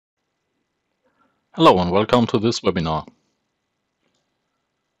Hello and welcome to this webinar.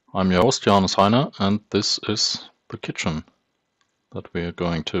 I'm your host Johannes Heiner and this is the kitchen that we are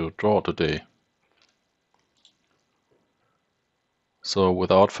going to draw today. So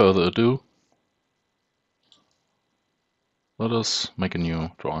without further ado, let us make a new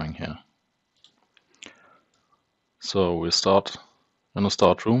drawing here. So we start in a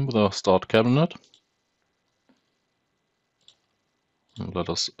start room with a start cabinet. And let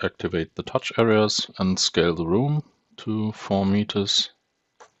us activate the touch areas and scale the room to 4 meters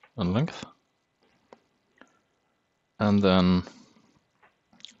in length. And then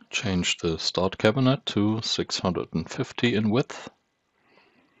change the start cabinet to 650 in width,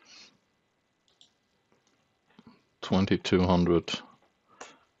 2200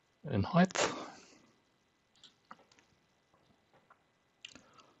 in height.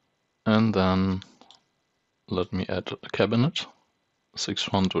 And then let me add a cabinet,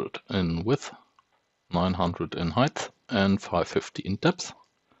 600 in width, 900 in height, and 550 in depth.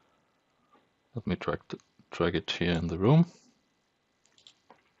 Let me drag it here in the room.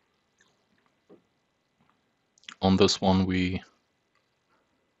 On this one we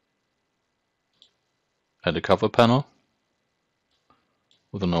add a cover panel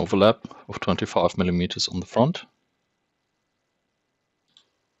with an overlap of 25 millimeters on the front.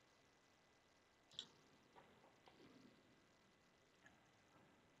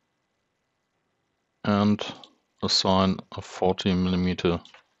 And assign a 40 millimeter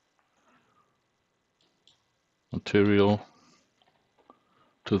material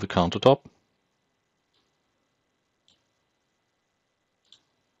to the countertop.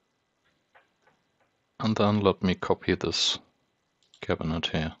 And then let me copy this cabinet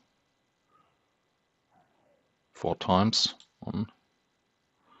here 4 times. 1,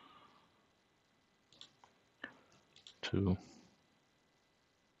 2,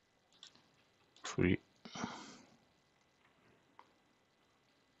 3,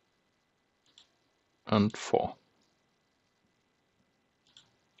 and 4.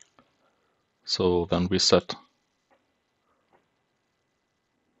 So then we set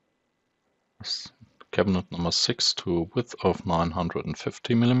cabinet number 6 to a width of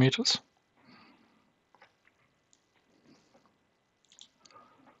 950 millimeters.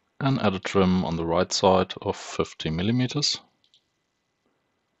 And add a trim on the right side of 50 millimeters.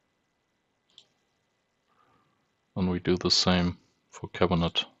 And we do the same for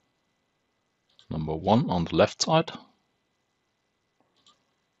cabinet number 1 on the left side.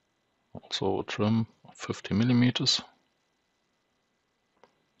 Also a trim of 50 millimeters.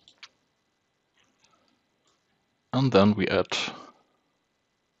 And then we add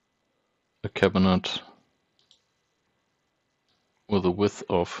a cabinet with a width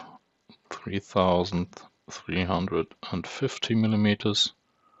of 3350 millimeters,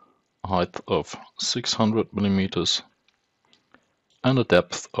 a height of 600 millimeters, and a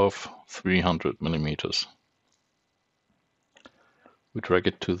depth of 300 millimeters. We drag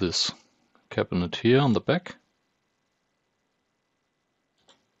it to this cabinet here on the back.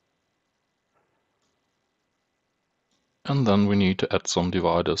 And then we need to add some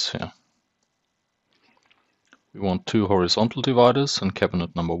dividers here. We want 2 horizontal dividers in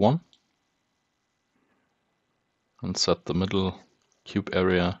cabinet number 1. And set the middle cube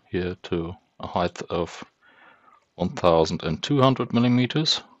area here to a height of 1200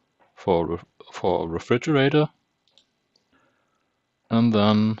 millimeters for a refrigerator. And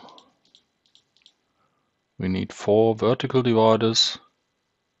then we need 4 vertical dividers.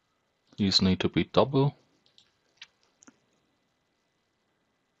 These need to be double.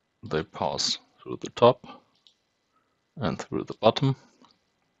 They pass through the top and through the bottom.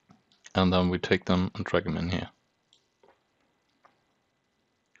 And then we take them and drag them in here.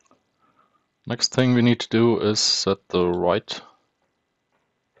 Next thing we need to do is set the right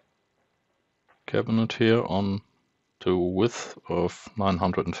cabinet here on to a width of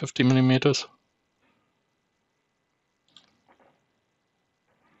 950 millimeters.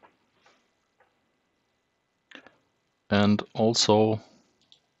 And also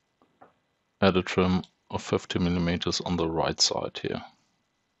add a trim of 50 millimeters on the right side here.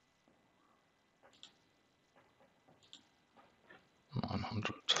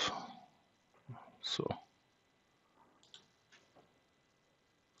 900. So.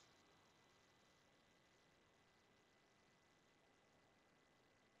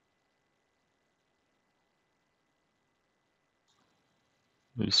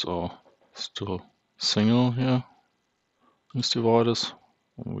 These are still single here, these dividers.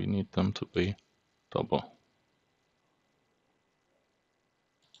 We need them to be double.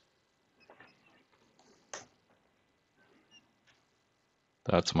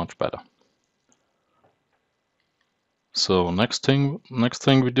 That's much better. So next thing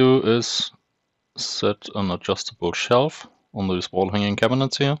we do is set an adjustable shelf on these wall hanging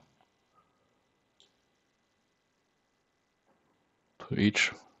cabinets here. To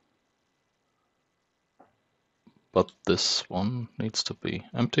each, but this one needs to be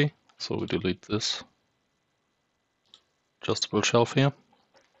empty, so we delete this adjustable shelf here.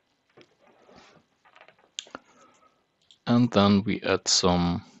 And then we add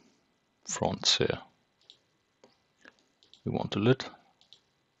some fronts here. We want a lid.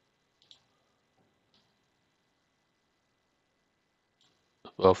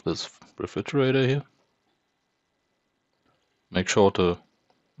 Above this refrigerator here. Make sure to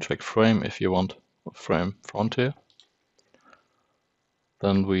check frame if you want a frame front here.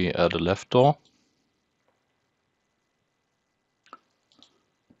 Then we add a left door.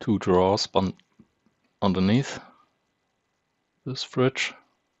 2 drawers underneath this fridge.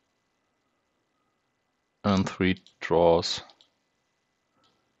 And 3 drawers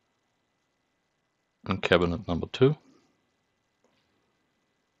in cabinet number 2.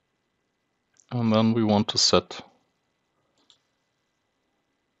 And then we want to set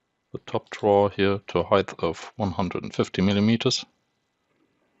the top drawer here to a height of 150 millimeters.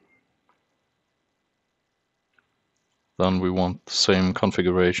 Then we want the same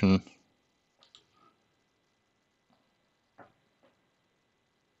configuration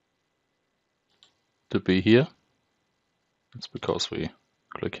to be here. It's because we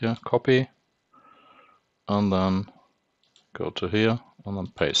click here, copy, and then go to here and then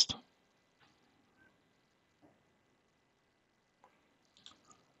paste.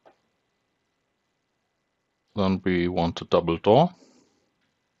 Then we want a double door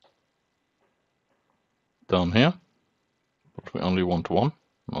down here, but we only want 1,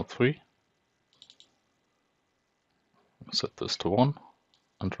 not 3. Set this to 1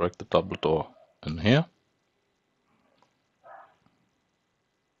 and drag the double door in here.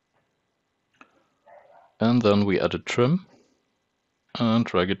 And then we add a trim and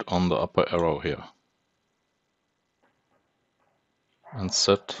drag it on the upper arrow here. And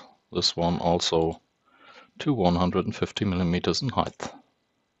set this one also to 150 millimeters in height.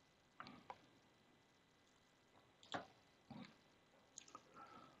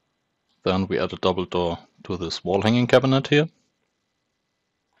 Then we add a double door to this wall hanging cabinet here.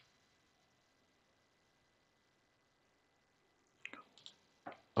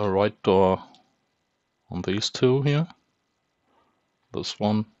 A right door on these 2 here. This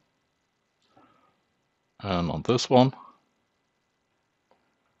one and on this one.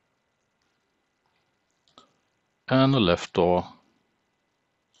 And a left door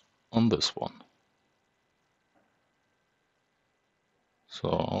on this one. So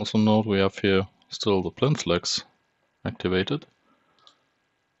also note we have here still the plinth legs activated.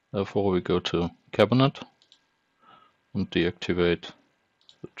 Therefore we go to cabinet and deactivate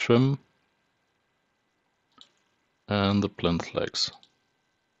the trim and the plinth legs.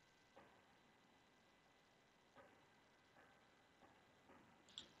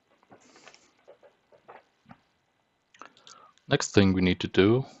 Next thing we need to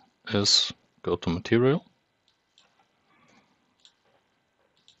do is go to material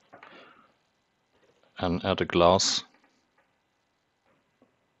and add a glass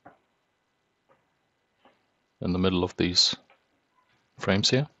in the middle of these frames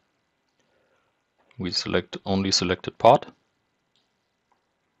here. We select only selected part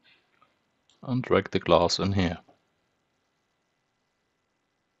and drag the glass in here.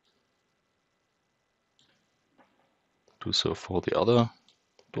 Do so for the other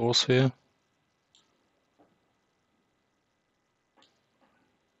doors here.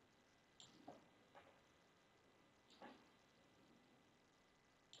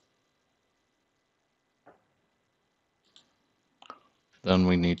 Then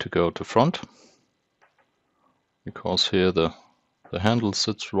we need to go to front, because here the handle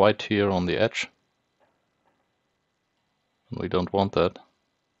sits right here on the edge, and we don't want that.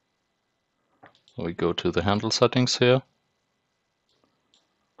 So we go to the handle settings here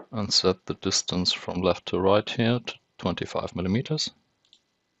and set the distance from left to right here to 25 millimeters.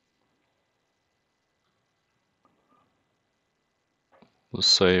 The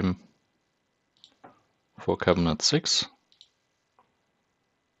same for cabinet 6.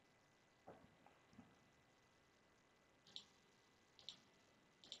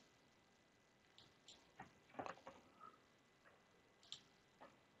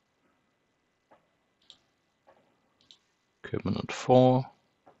 Cabinet 4.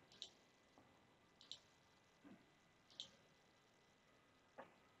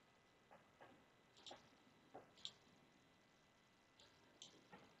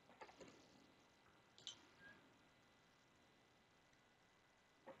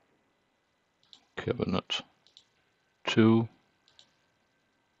 cabinet 2,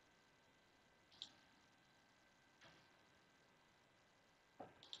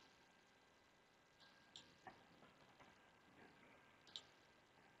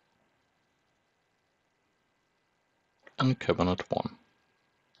 and cabinet 1.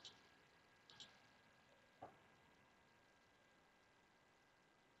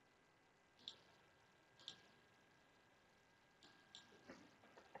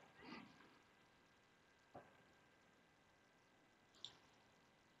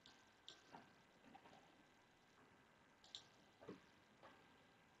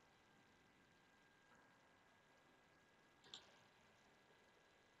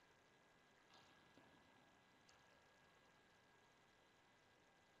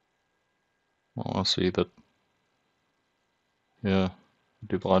 Well, I see that here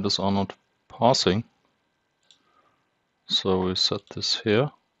dividers are not passing, so we set this here.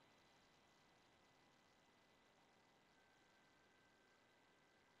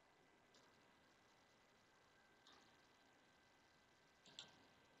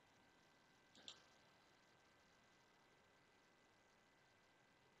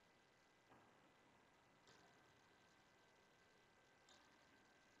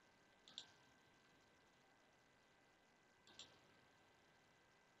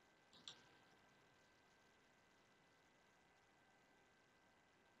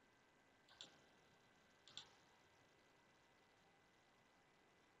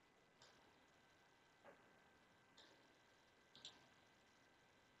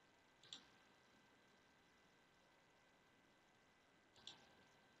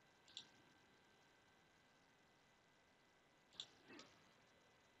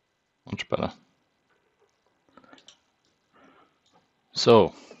 Much better.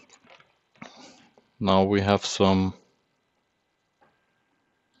 So now we have some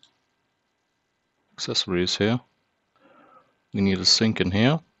accessories here. We need a sink in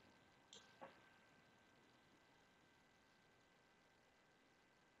here.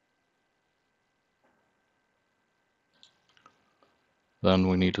 Then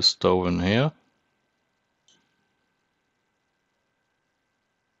we need a stove in here.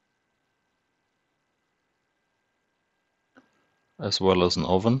 As well as an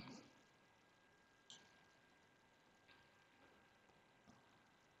oven.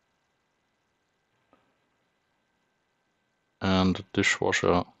 And a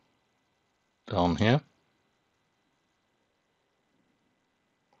dishwasher down here.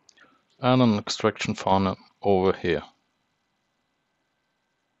 And an extraction fan over here.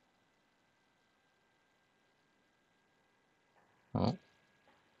 Oh.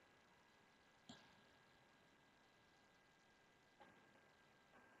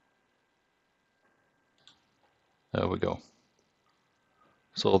 There we go.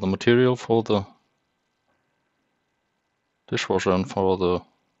 So the material for the dishwasher and for the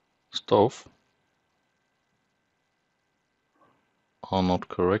stove are not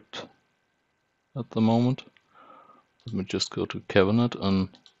correct at the moment. Let me just go to cabinet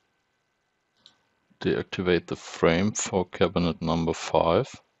and deactivate the frame for cabinet number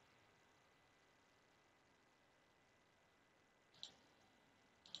 5.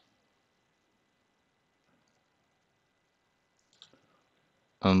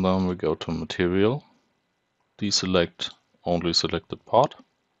 And then we go to material, deselect only selected part,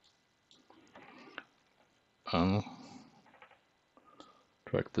 and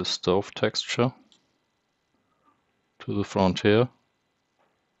drag this stove texture to the front here.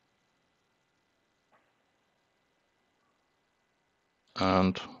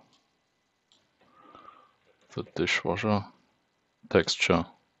 And the dishwasher texture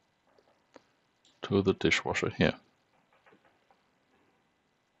to the dishwasher here.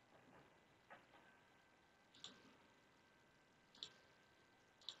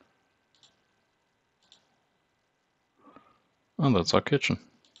 And that's our kitchen.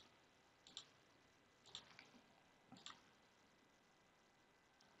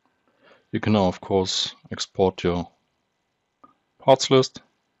 You can now, of course, export your parts list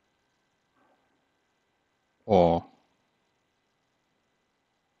or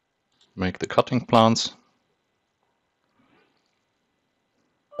make the cutting plans.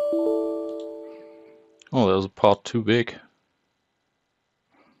 Oh, there's a part too big.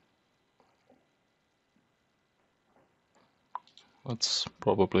 That's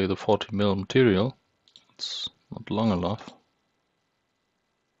probably the 40mm material. It's not long enough.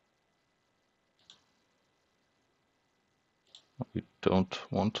 We don't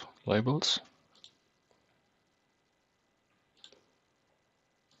want labels.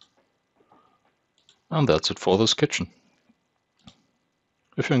 And that's it for this kitchen.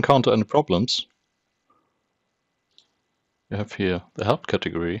 If you encounter any problems, you have here the help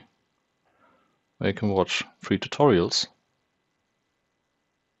category, where you can watch free tutorials.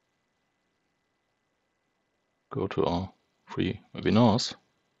 Go to our free webinars,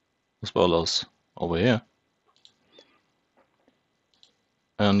 as well as over here.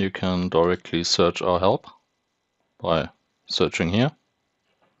 And you can directly search our help by searching here.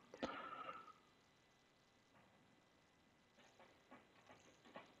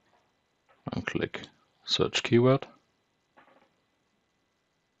 And click search keyword.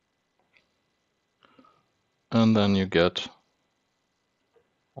 And then you get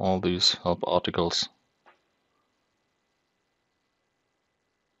all these help articles.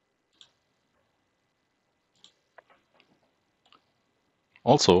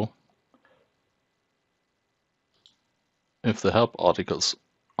 Also, if the help articles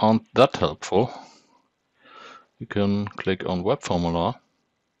aren't that helpful, you can click on Web Formula,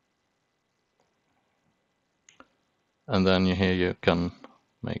 and then here you can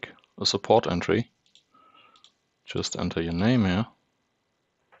make a support entry. Just enter your name here,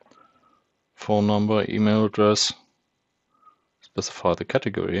 phone number, email address, specify the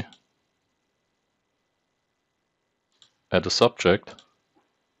category, add a subject,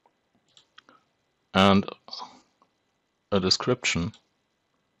 and a description.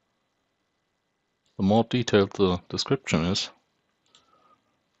 The more detailed the description is,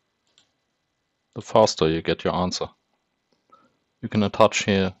 the faster you get your answer. You can attach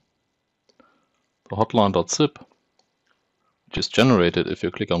here the hotline.zip, which is generated if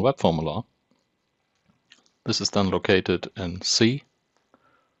you click on Web Formula. This is then located in C,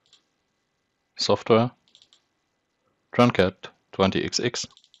 Software, TrunCAD 20XX,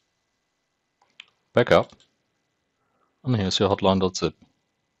 Backup, and here's your hotline.zip.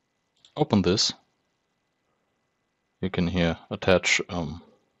 Open this. You can here attach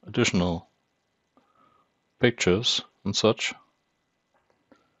additional pictures and such,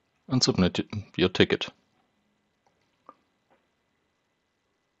 and submit your ticket.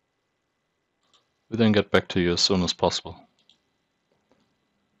 We then get back to you as soon as possible.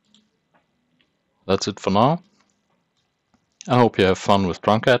 That's it for now. I hope you have fun with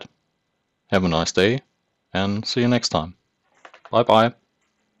TrunCAD. Have a nice day, and see you next time. Bye bye.